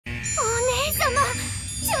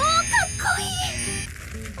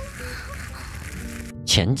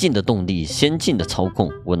前进的动力，先进的操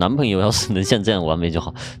控。我男朋友要是能像这样完美就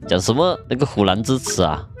好。讲什么那个虎兰之词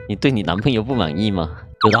啊？你对你男朋友不满意吗？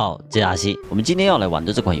又到JRPG，我们今天要来玩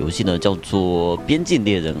的这款游戏呢，叫做《边境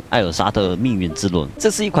猎人：艾尔莎的命运之轮》。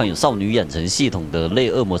这是一款有少女养成系统的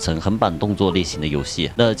类恶魔城横版动作类型的游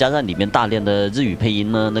戏。那加上里面大量的日语配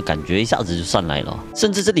音呢，那感觉一下子就上来了。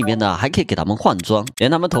甚至这里面呢，还可以给他们换装，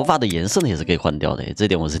连他们头发的颜色呢也是可以换掉的。这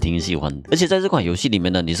点我是挺喜欢的。而且在这款游戏里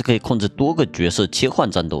面呢，你是可以控制多个角色切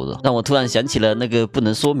换战斗的，让我突然想起了那个不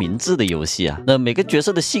能说名字的游戏啊。那每个角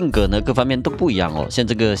色的性格呢，各方面都不一样哦。像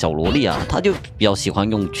这个小萝莉啊，她就比较喜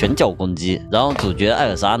欢用拳脚攻击，然后主角艾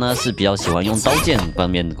尔莎呢是比较喜欢用刀剑方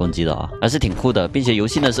面的攻击的啊，还是挺酷的，并且游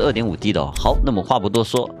戏呢是 2.5D 的哦。好，那么话不多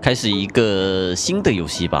说，开始一个新的游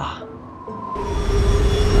戏吧。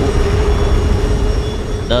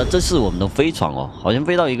那这是我们的飞船哦，好像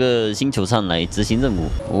飞到一个星球上来执行任务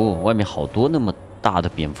哦。外面好多那么大的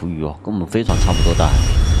蝙蝠鱼哦，跟我们飞船差不多大。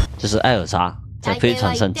这是艾尔莎在飞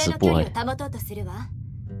船上直播哎。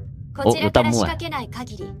哦，有弹幕哎。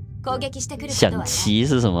想骑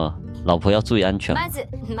是什么？老婆要注意安全。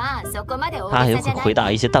他还会回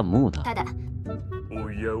答一些弹幕的。哎，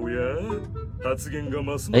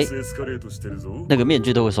那个面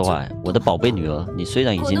具都会说话哎。我的宝贝女儿，你虽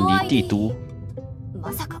然已经离帝都。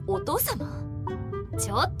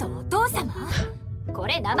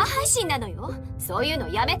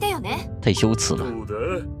太羞耻了。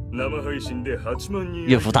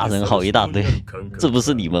岳父大人好一大堆，这不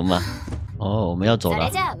是你们吗？哦，我们要走了。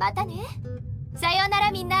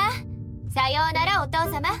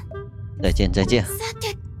再见，再见。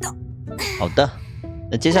好的，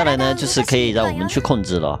那接下来呢，就是可以让我们去控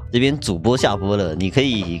制了。这边主播下播了，你可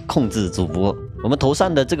以控制主播。我们头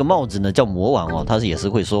上的这个帽子呢，叫魔王哦，它也是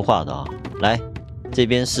会说话的啊。来。这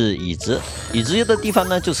边是椅子，椅子的地方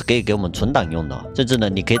呢，就是可以给我们存档用的，甚至呢，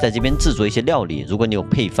你可以在这边制作一些料理。如果你有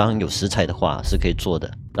配方、有食材的话，是可以做的。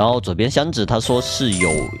然后左边箱子，他说是有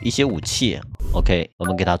一些武器 ，OK， 我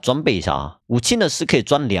们给它装备一下啊。武器呢是可以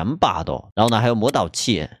装2把的哦，然后呢还有魔导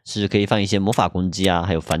器，是可以放一些魔法攻击啊，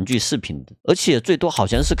还有防具饰品的。而且最多好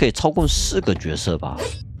像是可以操控4个角色吧。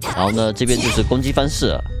然后呢，这边就是攻击方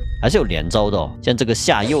式。还是有连招的哦，像这个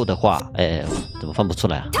下右的话，哎，怎么放不出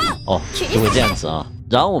来啊？哦，就会这样子啊。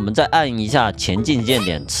然后我们再按一下前进键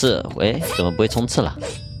2次，喂，怎么不会冲刺了？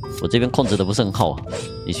我这边控制的不是很好啊，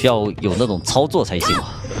你需要有那种操作才行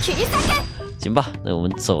啊。行吧，那我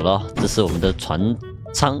们走了，这是我们的船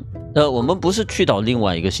舱。我们不是去到另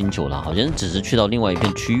外一个星球了，好像只是去到另外一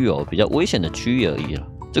片区域哦，比较危险的区域而已了。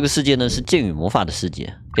这个世界呢是剑与魔法的世界，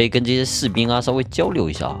可以跟这些士兵啊稍微交流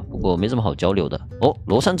一下，不过没什么好交流的。哦，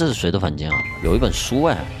楼上这是谁的房间啊？有一本书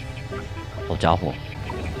哎，好家伙，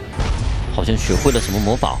好像学会了什么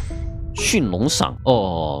魔法，驯龙赏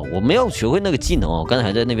哦，我没有学会那个技能哦，刚才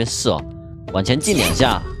还在那边试哦，往前进2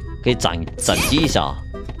下可以斩击一下啊，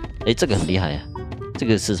哎，这个很厉害呀，这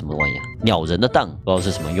个是什么玩意啊？鸟人的蛋，不知道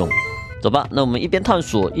是什么用。走吧，那我们一边探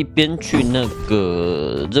索一边去那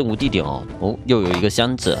个任务地点哦。哦，又有一个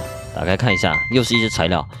箱子，打开看一下，又是一些材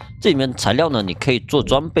料。这里面材料呢，你可以做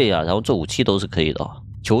装备啊，然后做武器都是可以的哦。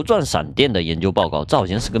球状闪电的研究报告，这好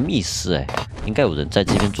像是个密室哎，应该有人在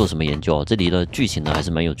这边做什么研究哦。这里的剧情呢还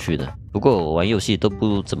是蛮有趣的，不过我玩游戏都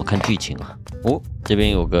不怎么看剧情啊。哦，这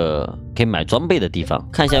边有个可以买装备的地方，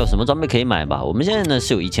看一下有什么装备可以买吧。我们现在呢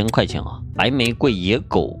是有1000块钱啊，白玫瑰野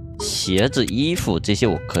狗。鞋子、衣服这些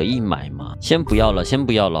我可以买吗？先不要了，先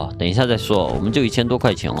不要了，等一下再说。我们就1000多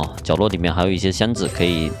块钱哦。角落里面还有一些箱子可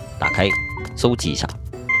以打开收集一下，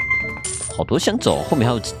好多箱子哦。后面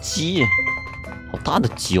还有只鸡，好大的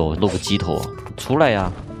鸡哦，露个鸡头哦。出来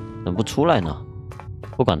呀，能不出来呢？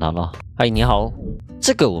不管它了。嗨，你好。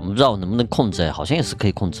这个我们不知道能不能控制，好像也是可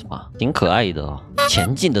以控制吧，挺可爱的哦。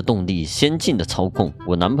前进的动力，先进的操控。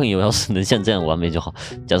我男朋友要是能像这样完美就好。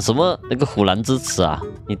讲什么那个虎兰之词啊？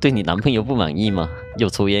你对你男朋友不满意吗？又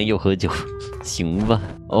抽烟又喝酒，行吧？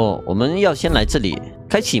哦，我们要先来这里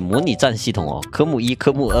开启模拟战系统哦。科目1、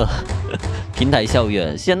科目2，平台校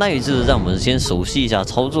阅，相当于就是让我们先熟悉一下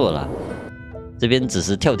操作了。这边只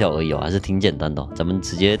是跳跳而已哦，还是挺简单的，咱们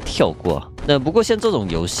直接跳过。那不过像这种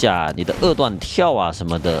游戏啊，你的2段跳啊什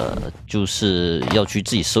么的，就是要去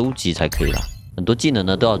自己收集才可以了。很多技能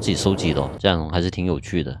呢都要自己收集的，这样还是挺有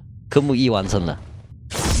趣的。科目1完成了，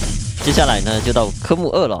接下来呢就到科目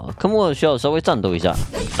2了。科目2需要稍微战斗一下，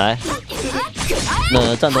来，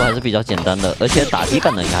那战斗还是比较简单的，而且打击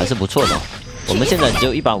感呢也还是不错的。我们现在只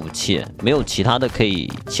有1把武器，没有其他的可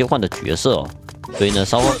以切换的角色哦，所以呢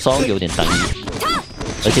稍微有点单一。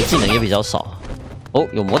而且技能也比较少哦，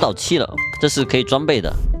有魔导器了，这是可以装备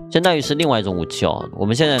的，相当于是另外一种武器哦。我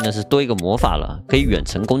们现在呢是多一个魔法了，可以远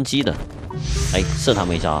程攻击的，来射他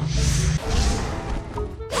们一下啊！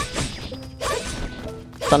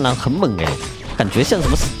蟑螂很猛哎，感觉像什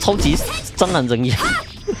么超级蟑螂人一样。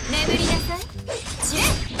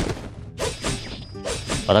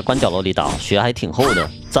把它关角落里打，血还挺厚的，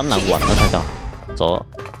蟑螂丸了他叫。走，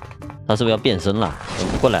他是不是要变身了？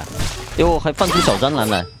过来，哟，还放出小蟑螂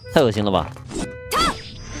来，太恶心了吧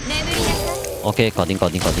 ？OK， 搞定，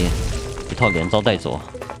一套连招带走。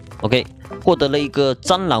OK， 获得了一个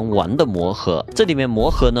蟑螂丸的魔盒，这里面魔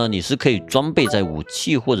盒呢，你是可以装备在武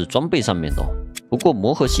器或者装备上面的。不过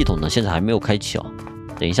魔盒系统呢，现在还没有开启哦。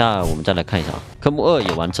等一下，我们再来看一下，科目2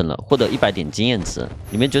也完成了，获得100点经验值。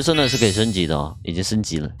里面角色呢是可以升级的哦，已经升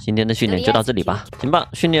级了。今天的训练就到这里吧，行吧。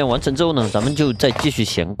训练完成之后呢，咱们就再继续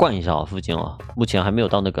闲逛一下哦，附近哦。目前还没有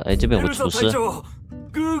到那个，哎，这边有个厨师。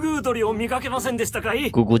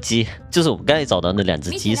咕咕鸡，就是我们刚才找到那2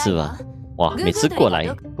只鸡是吧？哇，每次过来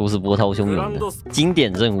都是波涛汹涌的。经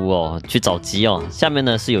典任务哦，去找鸡哦。下面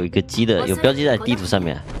呢是有一个鸡的，有标记在地图上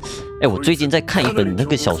面。哎，我最近在看一本那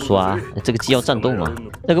个小说啊，这个鸡要战斗吗？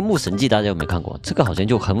那个《牧神记》大家有没有看过？这个好像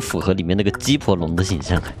就很符合里面那个鸡婆龙的形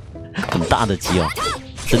象，很大的鸡哦，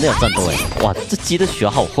真的要战斗哎！哇，这鸡的血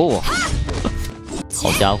好厚哦，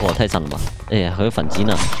好家伙，太惨了吧！哎，还有反击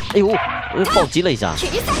呢！哎呦，我暴击了一下，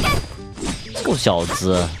臭小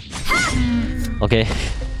子 ！OK，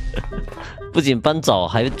 不仅帮找，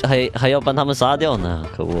还要帮他们杀掉呢，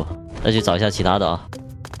可恶！再去找一下其他的啊。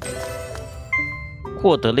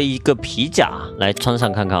获得了一个皮甲，来穿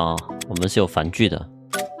上看看啊、哦。我们是有防具的，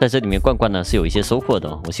在这里面罐罐呢是有一些收获的、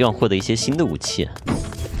哦。我希望获得一些新的武器。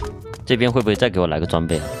这边会不会再给我来个装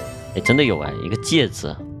备啊？哎，真的有哎，一个戒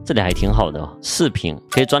指，这里还挺好的、哦。饰品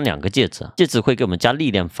可以装2个戒指，戒指会给我们加力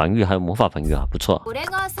量、防御还有魔法防御啊，不错。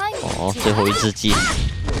哦，最后一只鸡。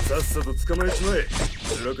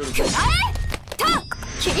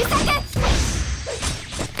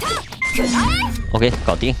OK，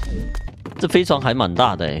 搞定。这飞船还蛮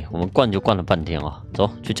大的哎，我们灌就灌了半天哦。走，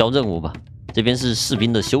去交任务吧。这边是士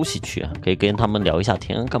兵的休息区啊，可以跟他们聊一下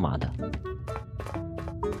天，干嘛的？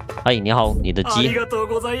嗨，你好，你的鸡。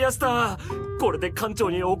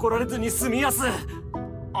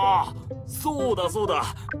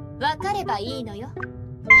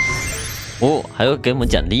哦，还要给我们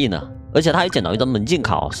奖励呢，而且他还捡到一张门禁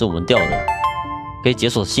卡，是我们掉的，可以解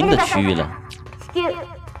锁新的区域了。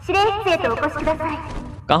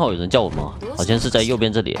刚好有人叫我们，好像是在右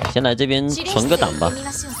边这里。先来这边存个档吧。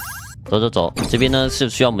走，这边呢是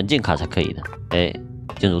需要门禁卡才可以的。哎，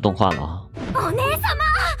进入动画了啊。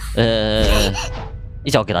一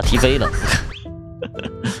脚给他踢飞了。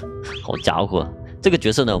好家伙，这个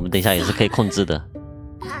角色呢，我们等一下也是可以控制的。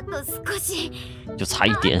就差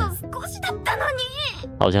一点，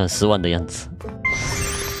好像很失望的样子。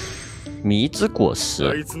迷之果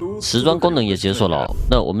实，时装功能也解锁了、哦。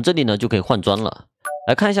那我们这里呢就可以换装了。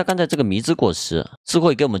来看一下刚才这个迷之果实是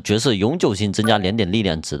会给我们角色永久性增加2点力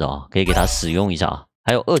量值的哦，可以给它使用一下啊。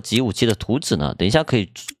还有2级武器的图纸呢，等一下可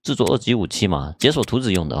以制作2级武器嘛，解锁图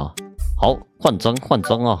纸用的啊、哦。好，换装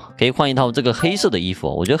哦，可以换一套这个黑色的衣服、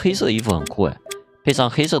哦，我觉得黑色的衣服很酷哎，配上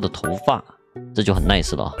黑色的头发，这就很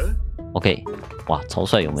nice 了、哦。OK， 哇，超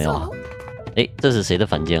帅有没有啊？哎，这是谁的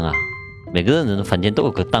房间啊？每个人的房间都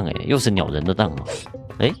有个档哎，又是鸟人的档哦。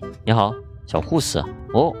哎，你好。小护士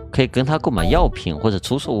哦，可以跟他购买药品或者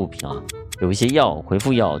出售物品啊，有一些药、回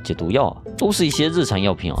复药、解毒药，都是一些日常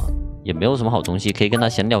药品啊，也没有什么好东西，可以跟他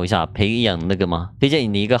闲聊一下，培养那个吗？推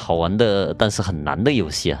荐你一个好玩的但是很难的游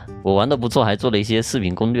戏啊，我玩的不错，还做了一些视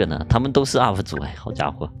频攻略呢，他们都是 UP 主哎，好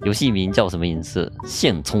家伙，游戏名叫什么名字？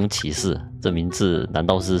现充骑士，这名字难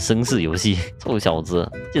道是绅士游戏？臭小子，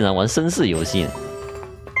竟然玩绅士游戏！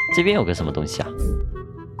这边有个什么东西啊？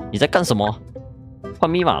你在干什么？换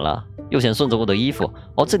密码了。又想顺着我的衣服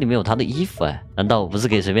哦，这里面有他的衣服哎，难道不是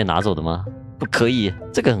可以随便拿走的吗？不可以，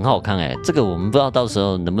这个很好看哎，这个我们不知道到时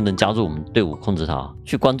候能不能加入我们队伍控制它，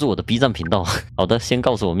去关注我的 B 站频道。好的，先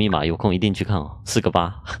告诉我密码，有空一定去看哦，4个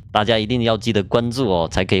8，大家一定要记得关注哦，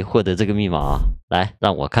才可以获得这个密码啊。来，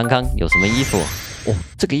让我看看有什么衣服哦，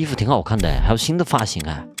这个衣服挺好看的哎，还有新的发型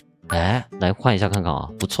哎，哎，来换一下看看啊，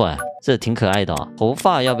不错哎，这挺可爱的啊。头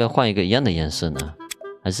发要不要换一个一样的颜色呢？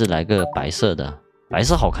还是来个白色的？白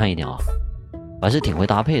色好看一点啊、哦，白色挺会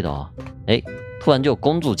搭配的哦。哎，突然就有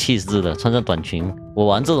公主气质的，穿上短裙。我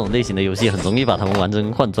玩这种类型的游戏，很容易把它们玩成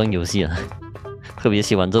换装游戏啊。特别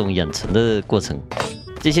喜欢这种养成的过程。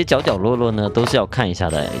这些角角落落呢，都是要看一下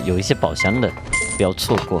的，有一些宝箱的，不要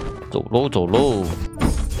错过。走喽。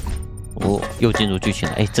哦，又进入剧情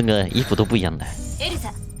了。哎，这个衣服都不一样的。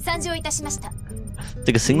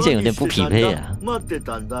这个声线有点不匹配啊。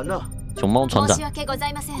熊猫船长，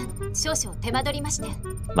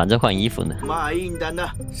忙着换衣服呢。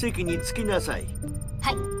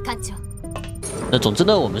那总之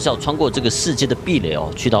呢，我们是要穿过这个世界的壁垒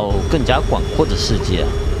哦，去到更加广阔的世界。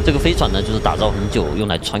这个飞船呢，就是打造很久用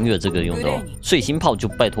来穿越这个用的哦。碎星炮就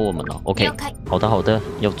拜托我们了。OK， 好的好的，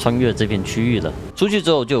要穿越这片区域了。出去之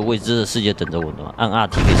后就有未知的世界等着我们了。按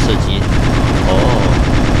RT 可以射击。哦，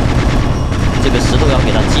这个石头要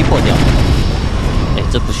给它击破掉。哎，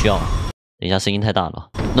这不需要。等一下，声音太大了。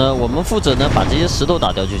那我们负责呢，把这些石头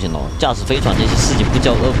打掉就行了。驾驶飞船那些事情不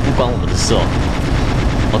关我们的事哦。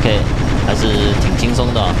OK， 还是挺轻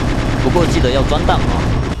松的，不过记得要装弹啊。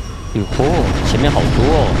哟吼，前面好多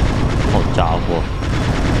哦，好家伙！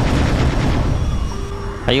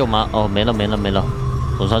还有吗？哦，没了，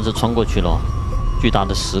总算是穿过去了。巨大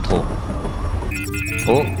的石头。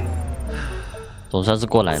哦，总算是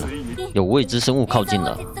过来了。有未知生物靠近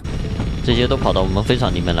了，这些都跑到我们飞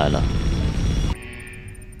船里面来了。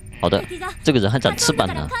好的，这个人还长翅膀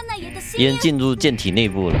呢，敌人进入舰体内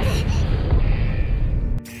部了。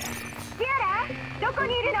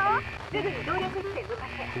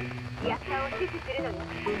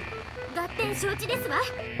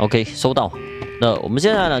OK， 收到。那我们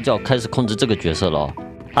现在呢就要开始控制这个角色了哦。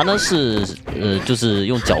他呢是就是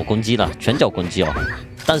用脚攻击了，全脚攻击哦。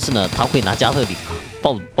但是呢，他会拿加特林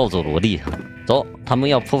暴走萝莉。走，他们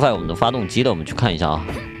要破坏我们的发动机了，我们去看一下啊。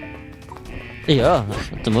哎呀，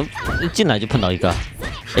怎么一进来就碰到一个？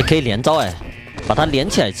哎，可以连招哎，把它连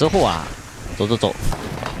起来之后啊，走，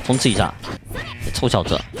冲刺一下，臭小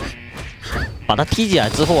子，把它踢起来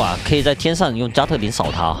之后啊，可以在天上用加特林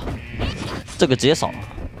扫它，这个直接扫。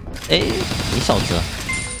哎，你小子，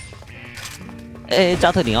哎，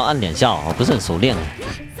加特林要按2下哦，不是很熟练啊，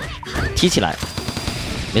踢起来，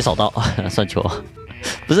没扫到，算球。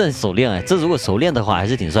不是很熟练哎，这如果熟练的话还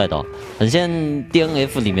是挺帅的哦，很像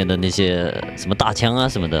DNF 里面的那些什么大枪啊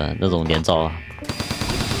什么的那种连招啊。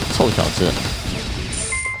臭小子，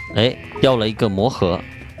哎，掉了一个魔盒，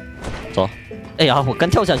走。哎呀，我刚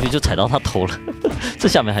跳下去就踩到他头了，这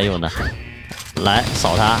下面还有呢，来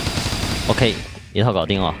扫他。OK， 一套搞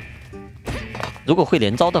定哦。如果会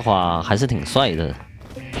连招的话，还是挺帅的。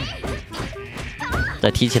再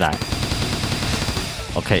踢起来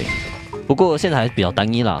 ，OK。不过现在还是比较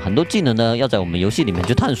单一啦，很多技能呢要在我们游戏里面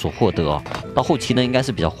去探索获得哦。到后期呢应该是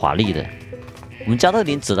比较华丽的。我们加特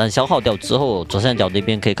林子弹消耗掉之后，左上角这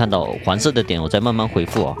边可以看到黄色的点，我在慢慢恢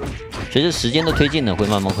复哦。随着时间的推进呢，会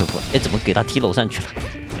慢慢恢复。哎，怎么给他踢楼上去了？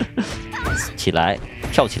起来，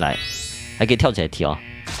跳起来，还可以跳起来踢哦，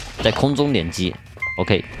在空中连击。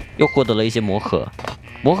OK， 又获得了一些魔盒。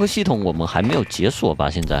魔盒系统我们还没有解锁吧？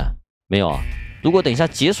现在没有啊。如果等一下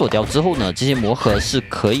解锁掉之后呢，这些魔盒是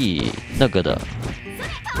可以那个的，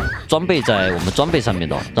装备在我们装备上面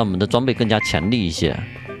的，让我们的装备更加强力一些。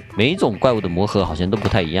每一种怪物的魔盒好像都不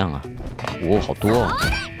太一样啊。哦，好多哦，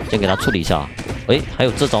先给它处理一下。哎，还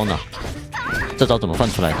有这招呢，这招怎么放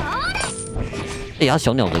出来的？哎呀，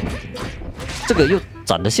小鸟人，这个又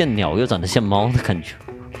长得像鸟，又长得像猫的感觉，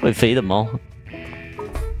会飞的猫。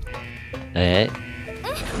哎，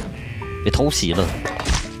被偷袭了。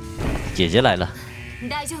姐姐来了，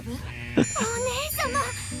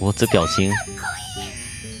我这表情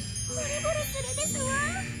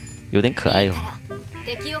有点可爱哦。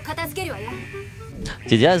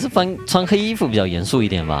姐姐还是穿黑衣服比较严肃一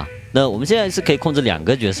点吧。那我们现在是可以控制2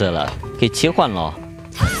个角色了，可以切换了。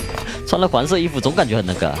穿了黄色衣服总感觉很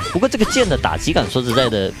那个，不过这个剑的打击感说实在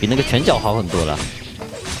的比那个拳脚好很多了。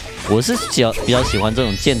我是比较喜欢这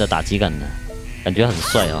种剑的打击感的，感觉很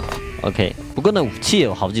帅啊。OK， 不过呢，武器也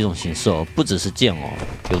有好几种形式哦，不只是剑哦，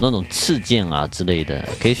有那种刺剑啊之类的，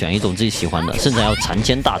可以选一种自己喜欢的，甚至还有长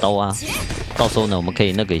剑大刀啊。到时候呢，我们可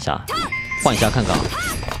以那个一下，换一下看看啊。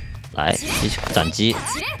来，一起斩击。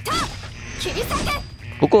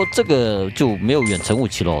不过这个就没有远程武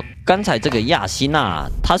器咯。刚才这个亚希娜，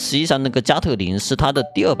它实际上那个加特林是它的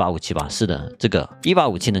第2把武器吧？是的，这个第1把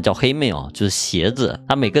武器呢叫黑妹哦，就是鞋子，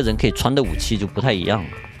它每个人可以穿的武器就不太一样，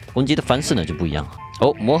攻击的方式呢就不一样。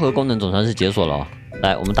哦，魔盒功能总算是解锁了哦。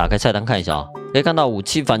来，我们打开菜单看一下啊，可以看到武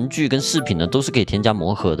器、防具跟饰品呢都是可以添加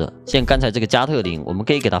魔盒的。像刚才这个加特林，我们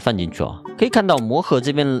可以给它放进去哦。可以看到魔盒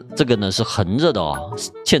这边这个呢是横着的哦，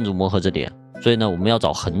嵌入魔盒这里，所以呢我们要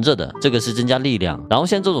找横着的，这个是增加力量。然后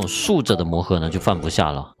像这种竖着的魔盒呢就放不下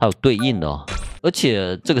了，还有对应的哦。而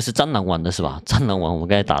且这个是蟑螂王的是吧？蟑螂王我们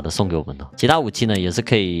刚才打的送给我们的，其他武器呢也是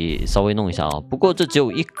可以稍微弄一下哦。不过这只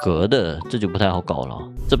有1格的，这就不太好搞了。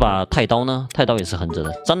这把太刀呢，太刀也是横着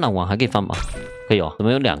的，蟑螂王还可以放吗？可以哦，怎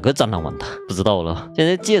么有2个蟑螂王的？不知道了。现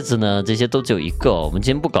在戒指呢，这些都只有1个哦，我们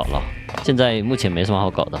今天不搞了。现在目前没什么好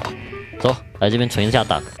搞的。走，来这边存一下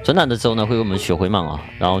档。存档的时候呢，会给我们血回满啊，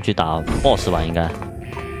然后去打 BOSS 吧，应该。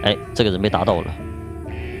哎，这个人被打倒了。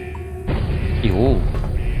哟，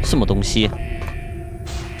什么东西？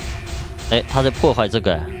哎，他在破坏这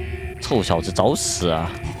个，臭小子，找死啊！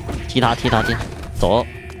踢他，走，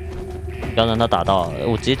不要让他打到，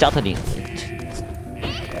我直接加特林。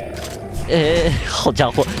哎，好家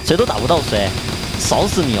伙，谁都打不到谁，扫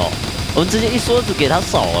死你哦！我们直接一梭子给他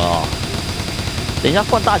扫了、哦。等一下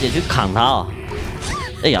换大姐去砍他啊！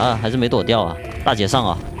哎呀，还是没躲掉啊！大姐上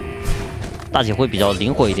啊！大姐会比较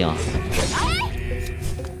灵活一点啊。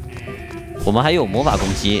我们还有魔法攻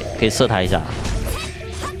击，可以射他一下。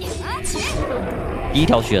第一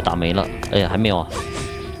条血打没了，哎，还没有啊。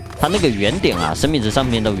他那个原点啊，生命值上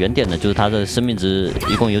面的原点呢，就是他的生命值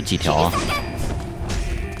一共有几条啊？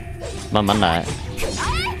慢慢来。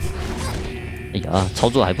哎呀，操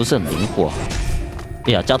作还不是很灵活。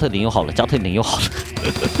哎呀，加特林又好了，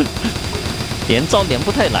连招连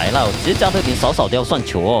不太来了，我直接加特林扫掉算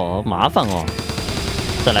球哦，麻烦哦。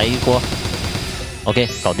再来一波 ，OK，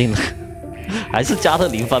 搞定了。还是加特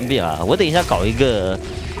林方便啊！我等一下搞一个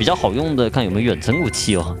比较好用的，看有没有远程武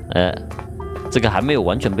器哦。哎，这个还没有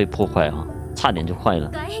完全被破坏啊，差点就坏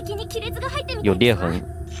了，有裂痕。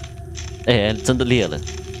哎，真的裂了，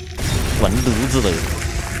完犊子了。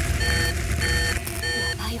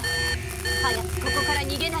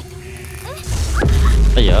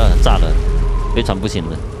哎呀，炸了，飞船不行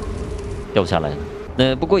了，掉下来了。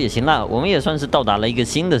不过也行啦，我们也算是到达了一个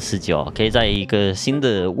新的世界哦，可以在一个新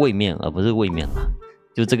的位面，不是位面了，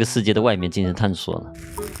就这个世界的外面进行探索了。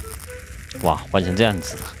哇，换成这样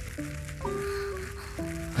子了，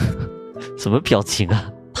什么表情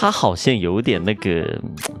啊？他好像有点那个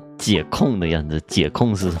解控的样子，解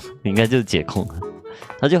控是应该就是解控。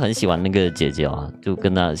他就很喜欢那个姐姐啊，就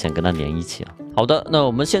想跟她连一起啊。好的，那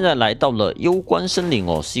我们现在来到了幽关森林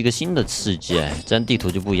哦，是一个新的世界，这样地图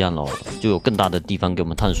就不一样了，就有更大的地方给我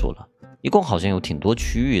们探索了。一共好像有挺多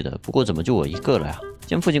区域的，不过怎么就我一个了呀？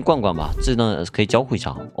先附近逛逛吧，这呢可以交互一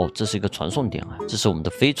下哦。这是一个传送点啊，这是我们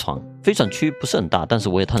的飞船。飞船区不是很大，但是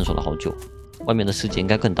我也探索了好久，外面的世界应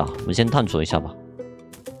该更大。我们先探索一下吧。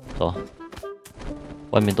走，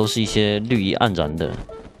外面都是一些绿意盎然的。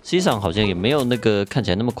实际上好像也没有那个看起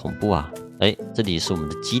来那么恐怖啊！哎，这里是我们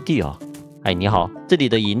的基地啊！哎，你好，这里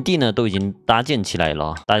的营地呢都已经搭建起来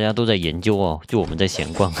了，大家都在研究哦，就我们在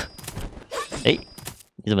闲逛。哎，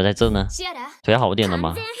你怎么在这呢？腿好点了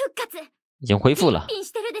吗？已经恢复了，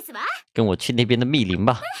跟我去那边的密林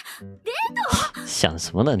吧。想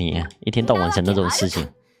什么呢你？一天到晚想那种事情，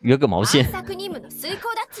约个毛线？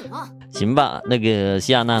行吧，那个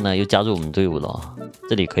西亚娜呢又加入我们队伍了，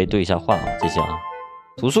这里可以对一下话啊，这些啊。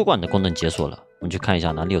图书馆的功能解锁了，我们去看一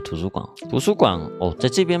下哪里有图书馆。图书馆哦，在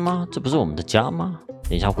这边吗？这不是我们的家吗？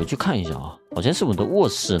等一下回去看一下啊，好像是我们的卧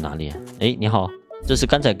室哪里？哎，你好，这是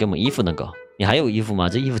刚才给我们衣服那个，你还有衣服吗？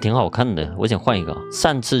这衣服挺好看的，我想换一个。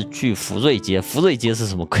上次去福瑞街，福瑞街是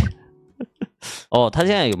什么鬼？哦，他现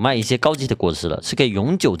在有卖一些高级的果实了，是可以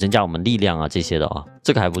永久增加我们力量啊这些的啊，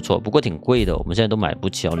这个还不错，不过挺贵的，我们现在都买不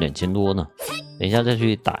起哦，2000多呢。等一下再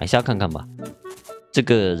去打一下看看吧。这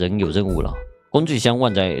个人有任务了。工具箱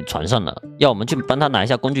忘在船上了，要我们去帮他拿一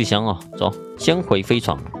下工具箱哦。走，先回飞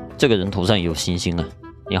船。这个人头上有星星啊。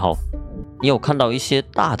你好，你有看到一些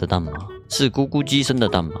大的蛋吗？是咕咕鸡生的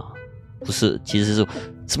蛋吗？不是，其实是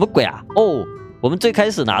什么鬼啊？哦，我们最开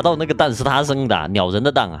始拿到那个蛋是他生的，鸟人的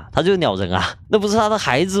蛋啊，他就是鸟人啊，那不是他的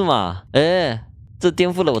孩子吗？哎，这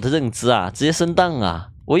颠覆了我的认知啊，直接生蛋啊！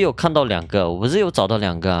我有看到2个，我不是有找到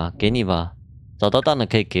2个啊，给你吧。找到蛋了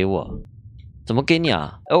可以给我。怎么给你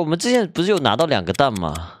啊？我们之前不是有拿到2个蛋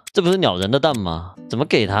吗？这不是鸟人的蛋吗？怎么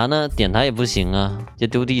给他呢？点他也不行啊，就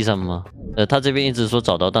丢地上吗？他这边一直说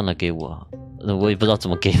找到蛋了给我，我也不知道怎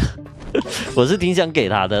么给他。我是挺想给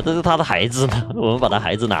他的，但是他的孩子呢？我们把他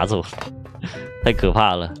孩子拿走，太可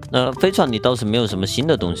怕了。那飞船里倒是没有什么新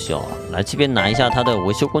的东西哦，来这边拿一下他的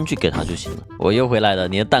维修工具给他就行了。我又回来了，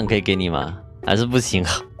你的蛋可以给你吗？还是不行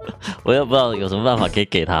啊？我也不知道有什么办法可以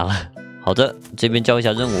给他了。好的，这边交一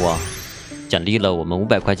下任务啊。奖励了我们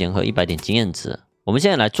500块钱和100点经验值。我们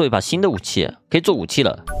现在来做一把新的武器，可以做武器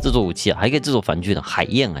了，制作武器还可以制作防具的海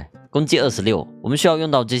燕哎，攻击26。我们需要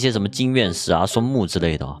用到这些什么金院石啊、松木之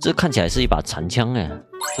类的哦。这看起来是一把长枪哎，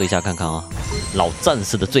做一下看看啊。老战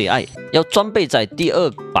士的最爱，要装备在第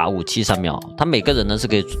2把武器上面哦。他每个人呢是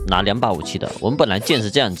可以拿2把武器的。我们本来剑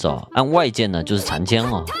是这样子哦，按外剑呢就是长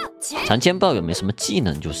枪哦。长枪不知道有没有什么技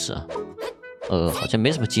能就是。好像没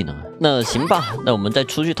什么技能。那行吧，那我们再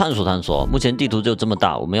出去探索探索。目前地图只有这么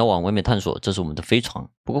大，我们要往外面探索。这是我们的飞船。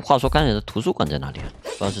不过话说，刚才的图书馆在哪里？不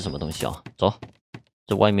知道是什么东西啊。走，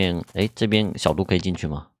这外面，哎，这边小路可以进去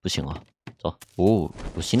吗？不行啊。走，哦，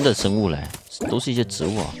有新的生物嘞，都是一些植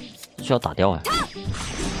物啊，需要打掉哎。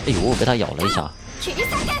哎呦，我被它咬了一下。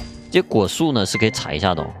这些果树呢是可以采一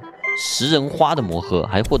下的哦，食人花的魔盒，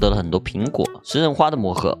还获得了很多苹果。食人花的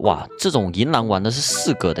魔盒，哇，这种银狼丸的是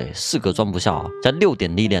4个的，4个装不下啊，加6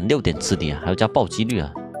点力量、6点智力，还有加暴击率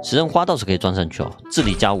啊。食人花倒是可以装上去哦，智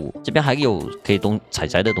力加5。这边还有可以采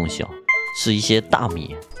摘的东西哦，是一些大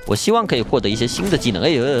米。我希望可以获得一些新的技能。哎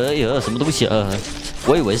呦，什么东西？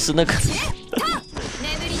我以为是那个，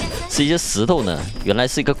是一些石头呢，原来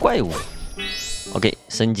是一个怪物。OK，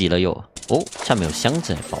 升级了又。哦，下面有箱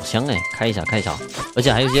子，宝箱哎，开一下，而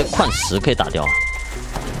且还有一些矿石可以打掉。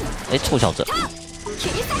哎，臭小子！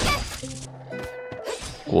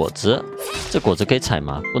果子，这果子可以采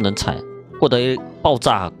吗？不能采。获得爆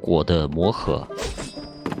炸果的魔盒，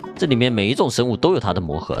这里面每一种生物都有它的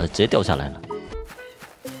魔盒，直接掉下来了。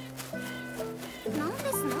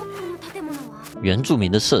原住民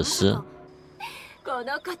的设施，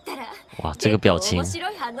哇，这个表情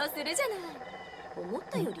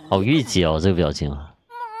好御姐哦，这个表情啊。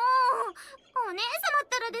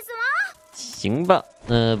行吧，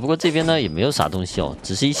不过这边呢也没有啥东西哦，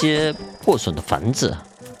只是一些破损的房子，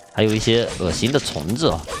还有一些恶心的虫子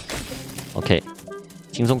哦。OK，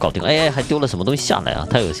 轻松搞定。哎，还丢了什么东西下来啊？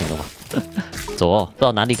太恶心了吧！走哦，不知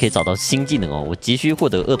道哪里可以找到新技能哦。我急需获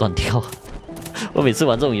得2段跳。我每次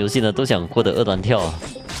玩这种游戏呢，都想获得2段跳啊。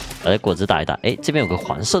来，果子打一打。哎，这边有个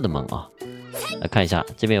黄色的门啊，来看一下，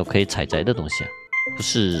这边有可以采摘的东西，不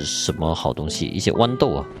是什么好东西，一些豌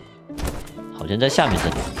豆啊，好像在下面这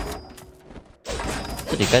里。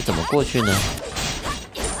这里该怎么过去呢？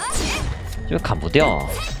这个砍不掉啊，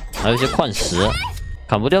还有一些矿石。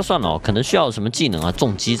砍不掉算了哦，可能需要什么技能啊，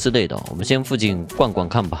重击之类的哦。我们先附近逛逛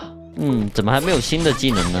看吧。怎么还没有新的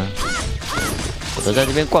技能呢？我都在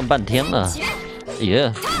这边逛半天了。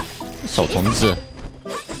耶，小虫子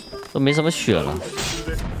都没什么血了。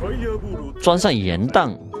装上盐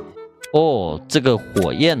弹。哦，这个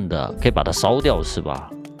火焰的可以把它烧掉是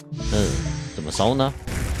吧？怎么烧呢？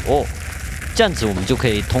哦，这样子我们就可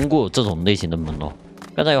以通过这种类型的门哦。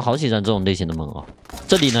刚才有好几扇这种类型的门哦。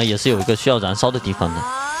这里呢也是有一个需要燃烧的地方的。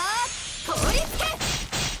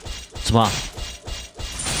什么？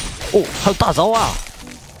哦，还有大招啊！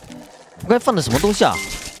我刚才放的什么东西啊？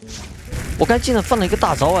我刚才竟然放了一个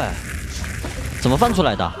大招哎！怎么放出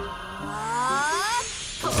来的？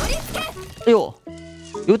哎呦，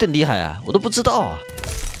有点厉害啊，我都不知道啊。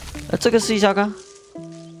这个试一下看。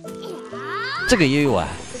这个也有哎。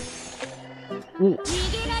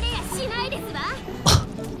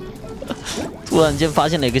突然间发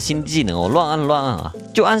现了一个新技能哦，乱按啊，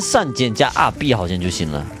就按上键加2B 好像就行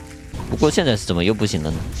了。不过现在是怎么又不行了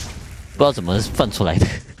呢？不知道怎么放出来的，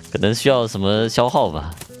可能需要什么消耗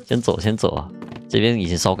吧。先走啊！这边已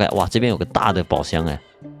经烧开，哇，这边有个大的宝箱哎，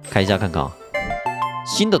开一下看看啊。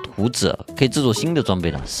新的图纸可以制作新的装备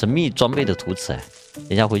了，神秘装备的图纸哎，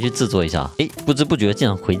等一下回去制作一下。哎，不知不觉竟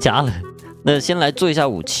然回家了。那先来做一下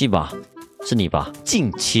武器吧。是你吧？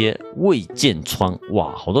近切未剑穿，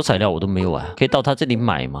哇，好多材料我都没有啊，可以到他这里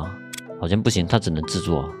买吗？好像不行，他只能制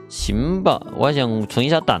作。行吧，我还想存一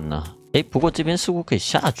下胆呢。哎，不过这边似乎可以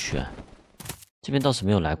下去啊，这边倒是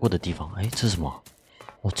没有来过的地方。哎，这是什么？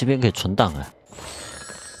哦，这边可以存档啊，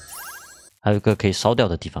还有一个可以烧掉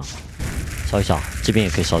的地方，烧一下，这边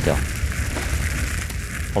也可以烧掉。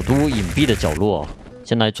好多隐蔽的角落哦，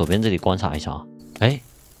先来左边这里观察一下啊。哎，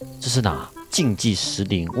这是哪？禁忌石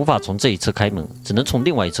林无法从这一侧开门，只能从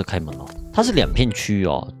另外一侧开门哦。它是2片区域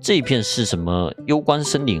哦，这一片是什么幽关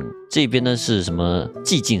森林，这边呢是什么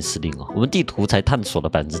寂静石林哦。我们地图才探索了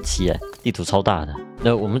7%哎，地图超大的。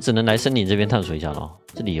那我们只能来森林这边探索一下了。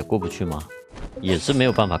这里也过不去吗？也是没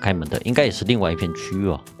有办法开门的，应该也是另外一片区域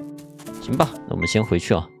哦。行吧，那我们先回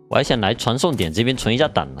去哦。我还想来传送点这边存一下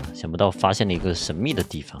胆呢，想不到发现了一个神秘的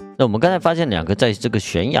地方。那我们刚才发现2个在这个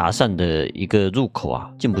悬崖上的一个入口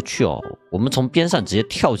啊，进不去哦。我们从边上直接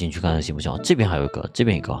跳进去看看行不行？这边还有一个，这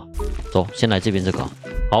边一个。走，先来这边这个。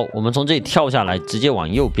好，我们从这里跳下来，直接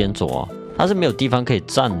往右边走哦。它是没有地方可以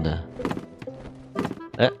站的。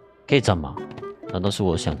哎，可以站吗？难道是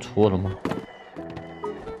我想错了吗？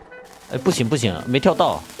哎，不行，没跳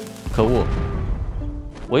到，可恶！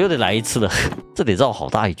我又得来一次了，这得绕好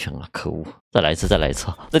大一圈啊！可恶，再来一次，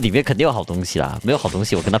这里面肯定有好东西啦，没有好东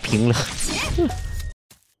西我跟他拼了。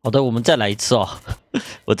好的，我们再来一次哦。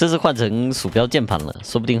我这次换成鼠标键盘了，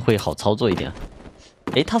说不定会好操作一点。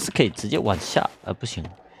诶，它是可以直接往下，不行。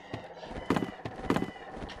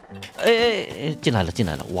哎，进来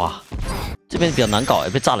了，哇，这边比较难搞，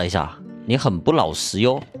被炸了一下。你很不老实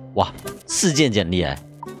哟，哇，4件奖励哎，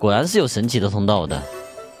果然是有神奇的通道的。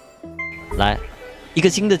来。一个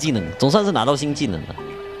新的技能，总算是拿到新技能了。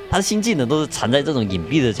它的新技能都是藏在这种隐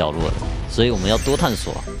蔽的角落的，所以我们要多探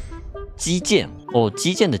索。击剑哦，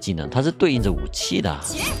击剑的技能它是对应着武器的、啊，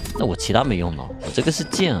那我其他没用了，我这个是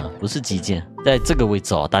剑啊，不是击剑，在这个位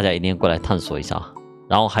置哦，大家一定要过来探索一下。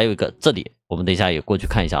然后还有一个这里，我们等一下也过去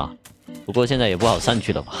看一下啊，不过现在也不好上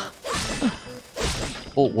去了吧？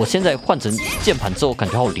哦，我现在换成键盘之后，感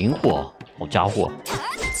觉好灵活哦，好家伙，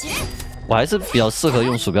我还是比较适合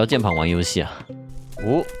用鼠标键盘玩游戏啊。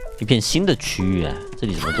哦，一片新的区域哎，这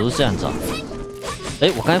里怎么都是这样子啊？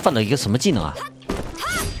哎，我刚才放了一个什么技能啊？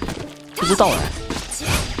不知道哎，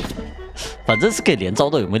反正是可以连招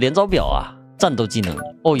的，有没有连招表啊？战斗技能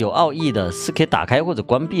哦，有奥义的，是可以打开或者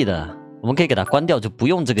关闭的，我们可以给它关掉，就不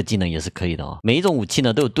用这个技能也是可以的哦。每一种武器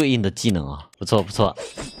呢都有对应的技能啊，不错不错，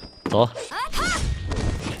走。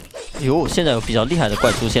哟，现在有比较厉害的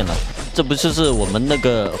怪出现了，这不就是我们那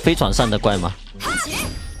个飞船上的怪吗？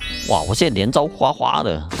哇，我现在连招哗哗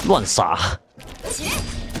的乱杀，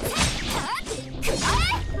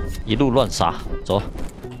一路乱杀，走。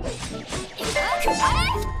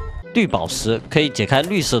绿宝石可以解开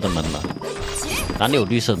绿色的门了，哪里有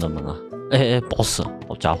绿色的门啊？哎，宝石，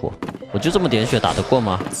好家伙，我就这么点血打得过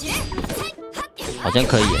吗？好像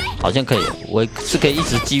可以，好像可以，我是可以一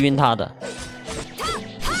直击晕他的。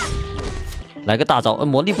来个大招，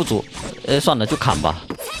魔力不足，算了，就砍吧。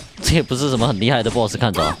这也不是什么很厉害的 BOSS，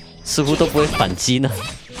 看着似乎都不会反击呢，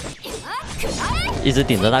一直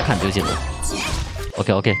顶着他砍就行了。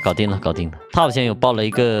OK， 搞定了，搞定了。他好像有爆了一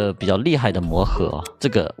个比较厉害的魔盒哦，这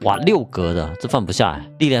个哇6格的，这放不下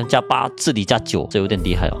哎，力量加8，智力加9，这有点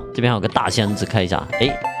厉害哦。这边还有个大箱子，看一下，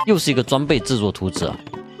哎，又是一个装备制作图纸啊。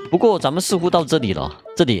不过咱们似乎到这里了，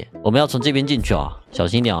这里我们要从这边进去啊，小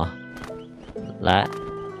心点啊。来。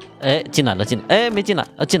哎，进来了，哎，没进来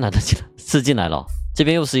啊，进来了，是进来了。这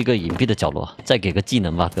边又是一个隐蔽的角落，再给个技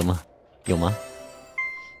能吧，哥们，有吗？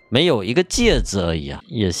没有，一个戒指而已啊，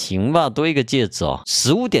也行吧，多一个戒指哦。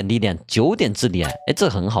15点力量，9点智力，哎，这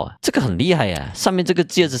很好啊，这个很厉害哎。上面这个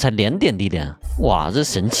戒指才2点力量，哇，这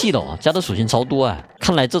神器了哦，加的属性超多哎。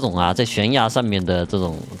看来这种啊，在悬崖上面的这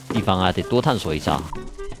种地方啊，得多探索一下。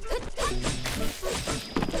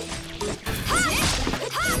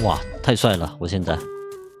哇，太帅了，我现在。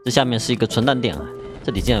这下面是一个存档点啊，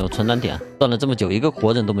这里竟然有存档点，断了这么久，一个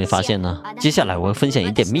活人都没发现呢。接下来我会分享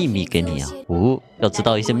一点秘密给你啊，要知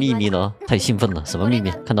道一些秘密了，太兴奋了，什么秘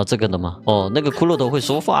密？看到这个了吗？哦，那个骷髅头会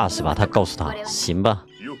说话是吧？他告诉他，行吧，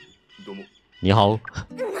你好，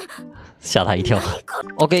吓他一跳。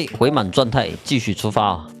OK， 回满状态，继续出发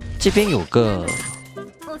啊。这边有个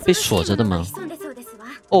被锁着的门，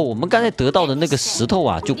哦，我们刚才得到的那个石头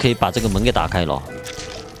啊，就可以把这个门给打开了。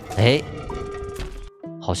哎。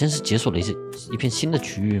好像是解锁了一片新的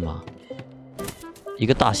区域吗？一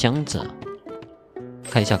个大箱子，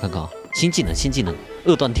看一下看看，新技能，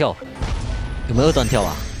二段跳，有没有二段跳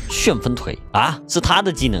啊？旋风腿啊，是他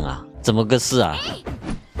的技能啊？怎么个事啊？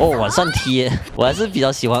哦，往上贴，我还是比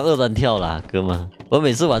较喜欢二段跳啦，哥们。我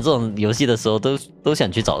每次玩这种游戏的时候都想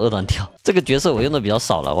去找二段跳，这个角色我用的比较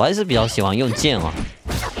少了，我还是比较喜欢用剑哦。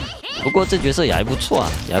不过这角色也还不错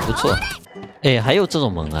啊，也还不错。哎，还有这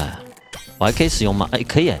种门哎。我还可以使用吗？哎，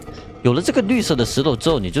可以哎！有了这个绿色的石头之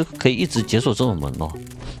后，你就可以一直解锁这种门哦，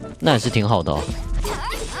那也是挺好的哦。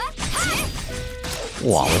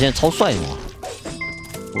哇，我现在超帅哦！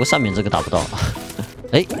不过上面这个打不到。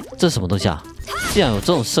哎，这是什么东西啊？竟然有这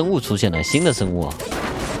种生物出现了，新的生物啊！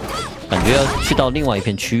感觉要去到另外一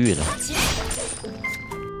片区域了。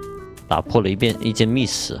打破了一间密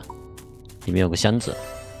室，里面有个箱子。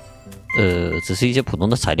只是一些普通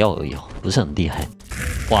的材料而已哦，不是很厉害。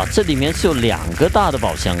哇，这里面是有2个大的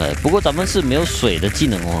宝箱哎，不过咱们是没有水的技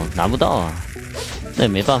能哦，拿不到啊。那也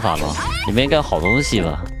没办法了，里面应该有好东西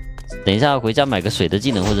吧？等一下回家买个水的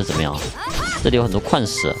技能或者怎么样。这里有很多矿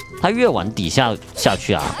石，它越往底下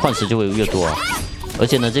去啊，矿石就会越多。而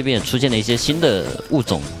且呢，这边也出现了一些新的物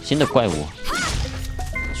种、新的怪物，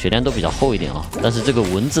血量都比较厚一点哦。但是这个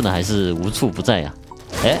蚊子呢，还是无处不在呀。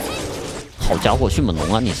哎，好家伙，迅猛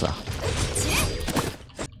龙啊，你是啊？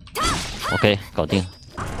 OK， 搞定。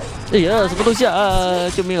哎呀，什么东西啊！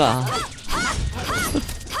救命啊！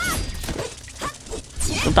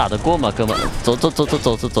能打得过吗，哥们？走。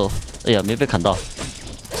哎呀，没被砍到。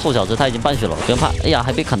臭小子，他已经半血了，不用怕。哎呀，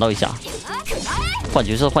还被砍到一下。换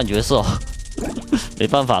角色哦。没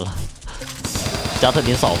办法了，加特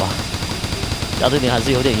林少吧。加特林还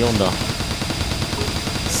是有点用的。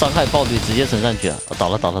伤害爆率直接乘上去啊！倒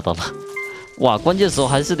了。哇，关键时候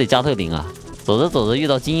还是得加特林啊。 走着遇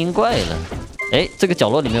到精英怪了，哎，这个角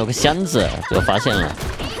落里面有个箱子，被我发现了。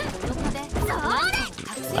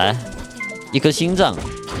来，一颗心脏，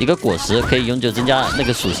一个果实，可以永久增加那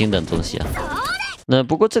个属性等东西啊。那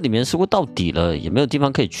不过这里面似乎到底了，也没有地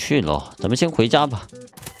方可以去了，咱们先回家吧。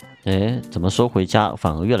哎，怎么说回家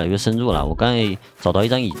反而越来越深入了？我刚才找到一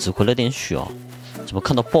张椅子，回了点血哦。怎么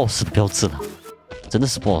看到 BOSS 的标志了？真的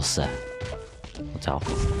是 BOSS 哎！好家伙，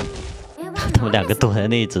他们两个躲在那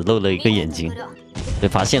里，只露了一个眼睛，被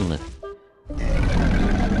发现了。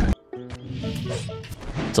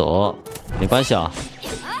走，没关系啊。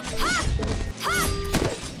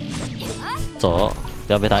走，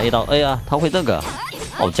不要被他 A 到。哎呀，他会这个，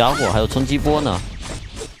好家伙，还有冲击波呢。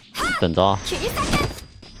等着啊。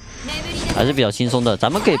还是比较轻松的，咱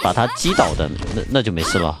们可以把他击倒的，那就没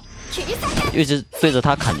事了，一直对着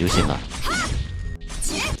他砍就行了。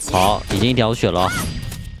好，已经一条血了，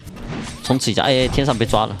冲刺一下。哎，天上被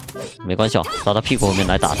抓了，没关系哦，到他屁股后面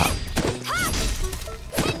来打他。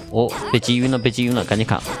哦，被击晕了，被击晕了，赶紧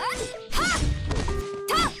砍。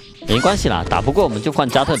没关系啦，打不过我们就换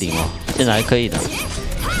加特林哦，现在还可以的。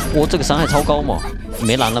哦，这个伤害超高嘛，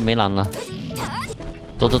没蓝了，没蓝了。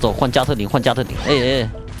走走走，换加特林，换加特林。哎。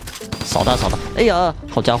扫他，扫他！哎呀，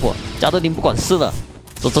好家伙，加特林不管事了，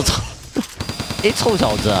走走走！哎，臭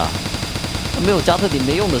小子啊，没有加特林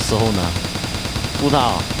没用的时候呢，扑他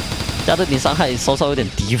啊！加特林伤害稍稍有点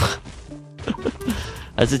低吧，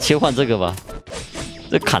还是切换这个吧，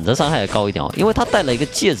这砍着伤害也高一点哦，因为他戴了一个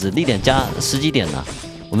戒指，力点加10几点呢，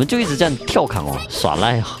我们就一直这样跳砍哦，耍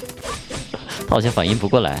赖啊！他好像反应不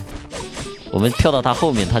过来，我们跳到他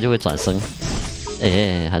后面，他就会转身，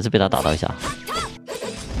哎，还是被他打到一下。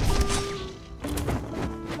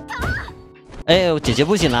哎，姐姐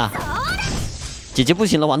不行了，姐姐不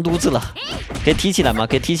行了，完犊子了，可以踢起来吗？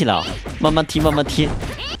可以踢起来啊，慢慢踢，慢慢踢。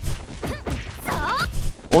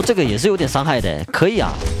哦，这个也是有点伤害的，可以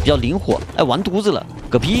啊，比较灵活。哎，完犊子了，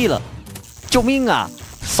嗝屁了，救命啊！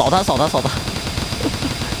扫他，扫他，扫他，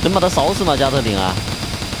能把他扫死吗？加特林啊，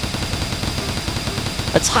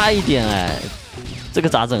还差一点哎，这个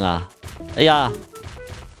咋整啊？哎呀，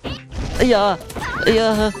哎呀，哎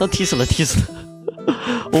呀，踢死了，踢死了，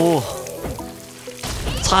哦。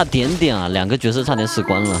差点点啊，2个角色差点死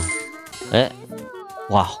光了。哎，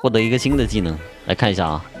哇，获得一个新的技能，来看一下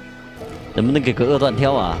啊，能不能给个2段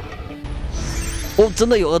跳啊？哦，真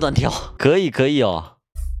的有2段跳，可以可以哦。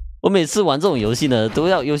我每次玩这种游戏呢，都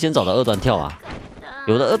要优先找到2段跳啊。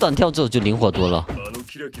有了2段跳之后就灵活多了。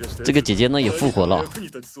这个姐姐呢也复活了，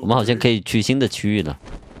我们好像可以去新的区域了，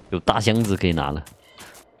有大箱子可以拿了。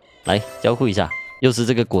来交互一下，又是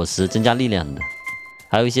这个果实增加力量的，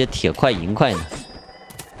还有一些铁块、银块呢。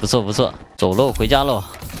不错不错，走喽，回家喽。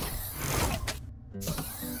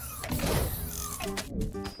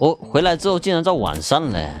哦，回来之后竟然在晚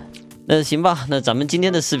上嘞。那行吧，那咱们今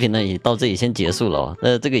天的视频呢也到这里先结束了哦。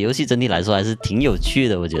那这个游戏整体来说还是挺有趣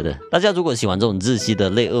的，我觉得大家如果喜欢这种日系的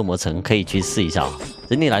类恶魔城，可以去试一下哦。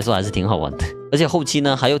整体来说还是挺好玩的，而且后期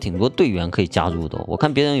呢还有挺多队员可以加入的哦。我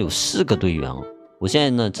看别人有4个队员哦，我现在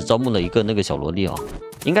呢只招募了一个那个小萝莉哦。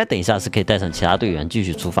应该等一下是可以带上其他队员继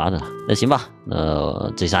续出发的。那行吧，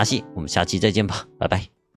这杀戏我们下期再见吧，拜拜。